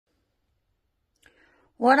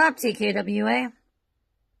What up, TKWA?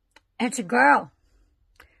 It's a girl.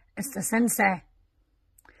 It's the sensei.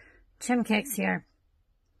 Chim Kicks here.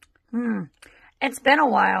 It's been a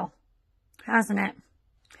while, hasn't it?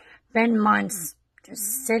 Been months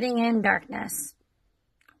just sitting in darkness,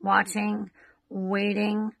 watching,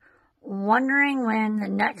 waiting, wondering when the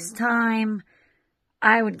next time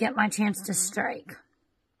I would get my chance to strike.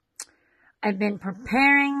 I've been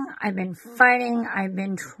preparing, I've been fighting, I've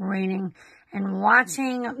been training, and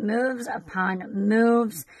watching moves upon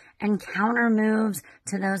moves and counter moves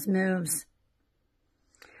to those moves.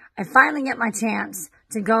 I finally get my chance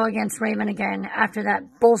to go against Raven again after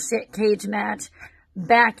that bullshit cage match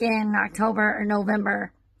back in October or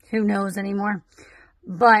November. Who knows anymore?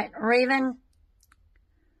 But Raven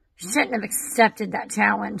shouldn't have accepted that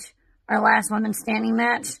challenge. Our last woman standing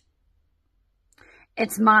match.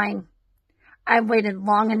 It's mine. I've waited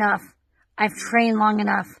long enough. I've trained long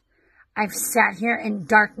enough. I've sat here in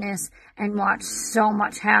darkness and watched so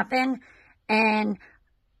much happen, and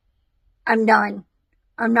I'm done.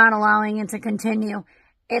 I'm not allowing it to continue.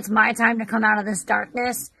 It's my time to come out of this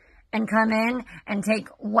darkness and come in and take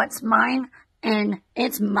what's mine, and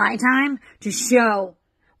it's my time to show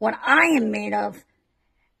what I am made of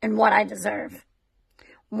and what I deserve.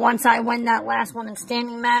 Once I win that last woman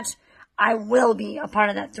standing match, I will be a part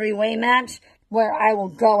of that three-way match where I will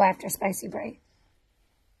go after Spicy Brie.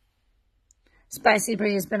 Spicy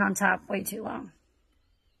Brie has been on top way too long.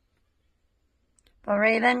 But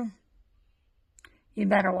Raven, you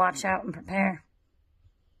better watch out and prepare.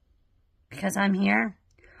 Because I'm here,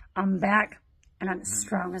 I'm back, and I'm as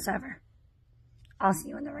strong as ever. I'll see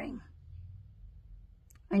you in the ring.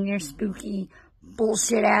 And your spooky,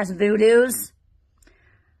 bullshit-ass voodoos,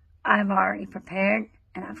 I've already prepared,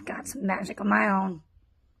 and I've got some magic of my own.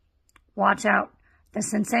 Watch out. The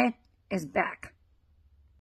sensei is back.